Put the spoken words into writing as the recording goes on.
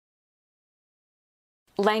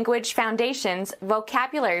Language Foundations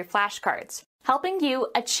Vocabulary Flashcards, helping you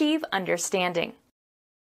achieve understanding.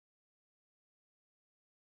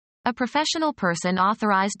 A professional person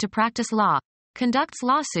authorized to practice law, conducts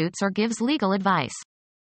lawsuits or gives legal advice.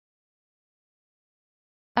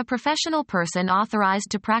 A professional person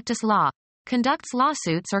authorized to practice law, conducts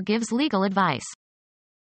lawsuits or gives legal advice.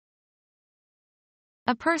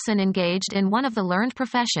 A person engaged in one of the learned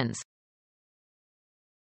professions.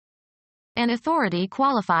 An authority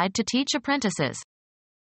qualified to teach apprentices.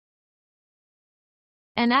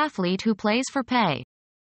 An athlete who plays for pay.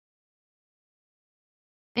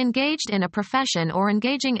 Engaged in a profession or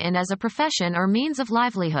engaging in as a profession or means of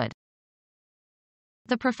livelihood.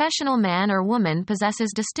 The professional man or woman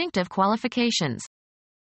possesses distinctive qualifications.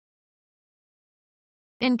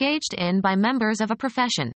 Engaged in by members of a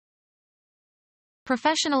profession.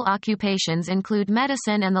 Professional occupations include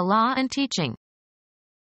medicine and the law and teaching.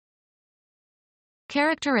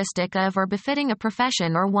 Characteristic of or befitting a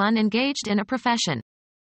profession or one engaged in a profession.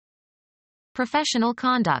 Professional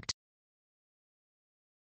conduct.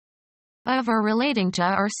 Of or relating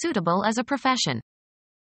to or suitable as a profession.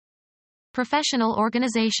 Professional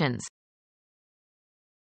organizations.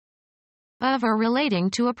 Of or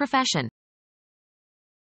relating to a profession.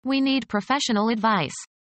 We need professional advice.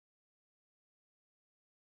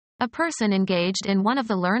 A person engaged in one of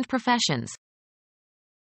the learned professions.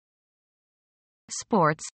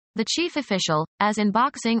 Sports. The chief official, as in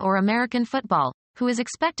boxing or American football, who is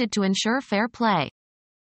expected to ensure fair play.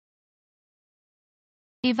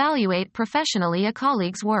 Evaluate professionally a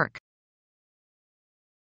colleague's work.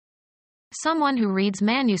 Someone who reads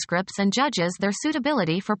manuscripts and judges their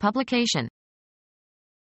suitability for publication.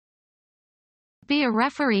 Be a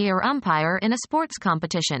referee or umpire in a sports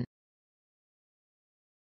competition.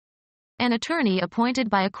 An attorney appointed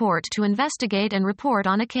by a court to investigate and report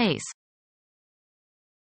on a case.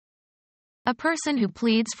 A person who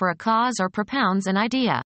pleads for a cause or propounds an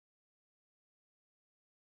idea.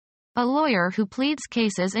 A lawyer who pleads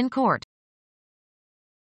cases in court.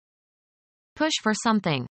 Push for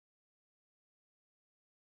something.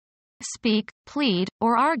 Speak, plead,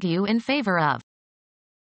 or argue in favor of.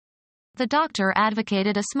 The doctor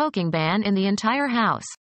advocated a smoking ban in the entire house.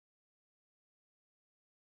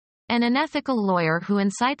 An unethical lawyer who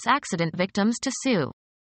incites accident victims to sue.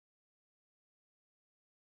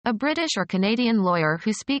 A British or Canadian lawyer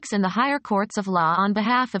who speaks in the higher courts of law on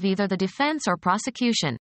behalf of either the defense or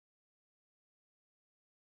prosecution.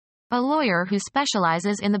 A lawyer who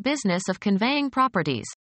specializes in the business of conveying properties.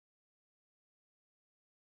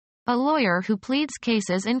 A lawyer who pleads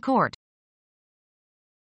cases in court.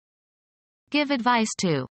 Give advice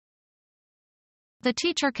to. The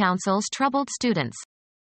teacher counsels troubled students.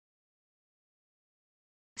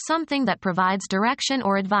 Something that provides direction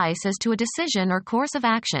or advice as to a decision or course of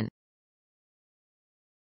action.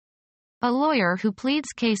 A lawyer who pleads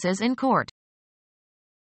cases in court.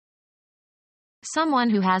 Someone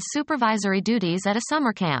who has supervisory duties at a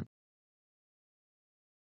summer camp.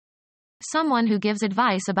 Someone who gives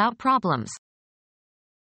advice about problems.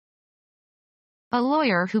 A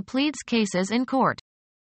lawyer who pleads cases in court.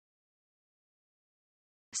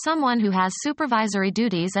 Someone who has supervisory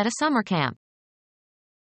duties at a summer camp.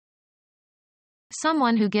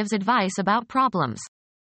 Someone who gives advice about problems.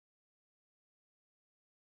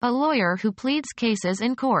 A lawyer who pleads cases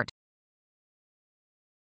in court.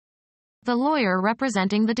 The lawyer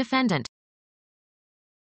representing the defendant.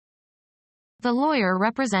 The lawyer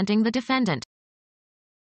representing the defendant.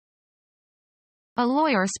 A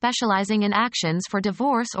lawyer specializing in actions for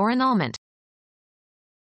divorce or annulment.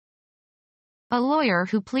 A lawyer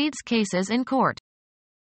who pleads cases in court.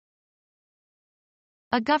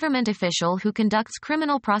 A government official who conducts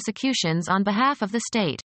criminal prosecutions on behalf of the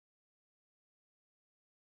state.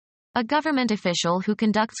 A government official who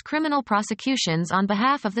conducts criminal prosecutions on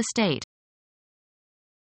behalf of the state.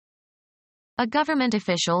 A government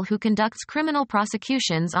official who conducts criminal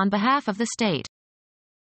prosecutions on behalf of the state.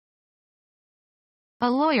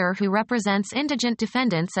 A lawyer who represents indigent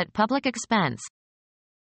defendants at public expense.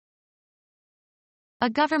 A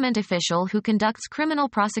government official who conducts criminal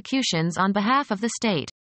prosecutions on behalf of the state.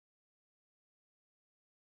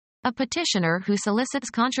 A petitioner who solicits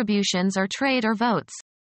contributions or trade or votes.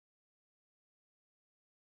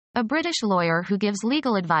 A British lawyer who gives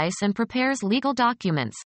legal advice and prepares legal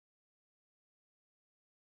documents.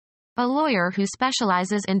 A lawyer who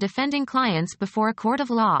specializes in defending clients before a court of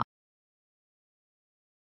law.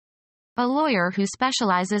 A lawyer who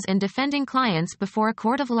specializes in defending clients before a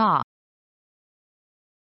court of law.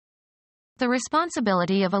 The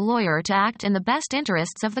responsibility of a lawyer to act in the best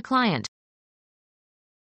interests of the client.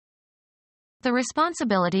 The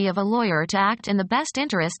responsibility of a lawyer to act in the best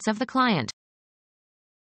interests of the client.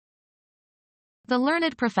 The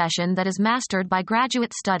learned profession that is mastered by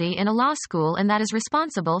graduate study in a law school and that is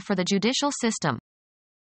responsible for the judicial system.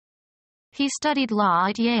 He studied law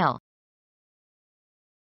at Yale.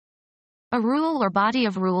 A rule or body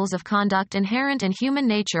of rules of conduct inherent in human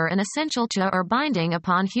nature and essential to or binding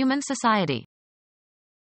upon human society.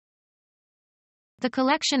 The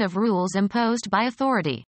collection of rules imposed by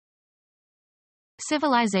authority.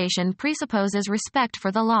 Civilization presupposes respect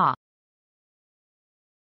for the law.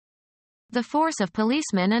 The force of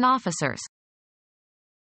policemen and officers.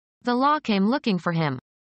 The law came looking for him.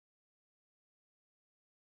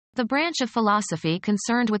 The branch of philosophy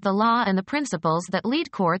concerned with the law and the principles that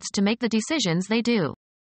lead courts to make the decisions they do.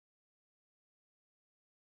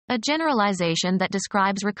 A generalization that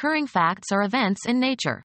describes recurring facts or events in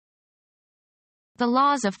nature. The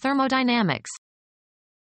laws of thermodynamics.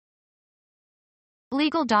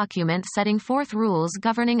 Legal document setting forth rules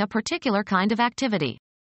governing a particular kind of activity.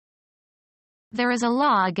 There is a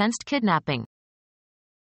law against kidnapping.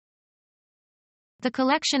 The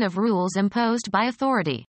collection of rules imposed by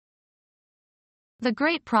authority. The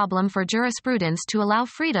great problem for jurisprudence to allow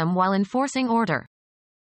freedom while enforcing order.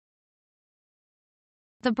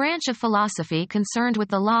 The branch of philosophy concerned with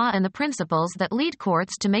the law and the principles that lead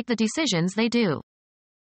courts to make the decisions they do.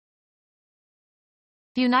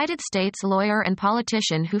 United States lawyer and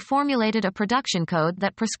politician who formulated a production code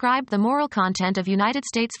that prescribed the moral content of United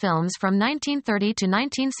States films from 1930 to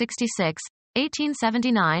 1966,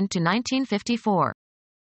 1879 to 1954.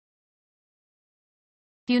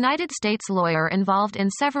 United States lawyer involved in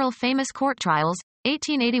several famous court trials,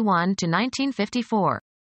 1881 to 1954.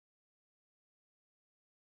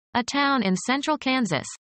 A town in central Kansas.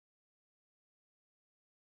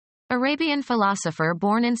 Arabian philosopher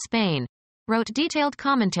born in Spain. Wrote detailed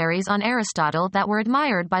commentaries on Aristotle that were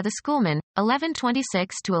admired by the schoolmen,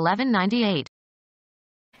 1126 to 1198.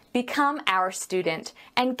 Become our student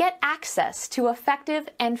and get access to effective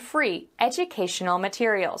and free educational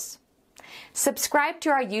materials. Subscribe to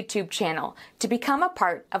our YouTube channel to become a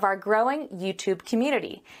part of our growing YouTube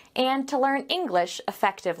community and to learn English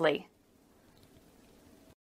effectively.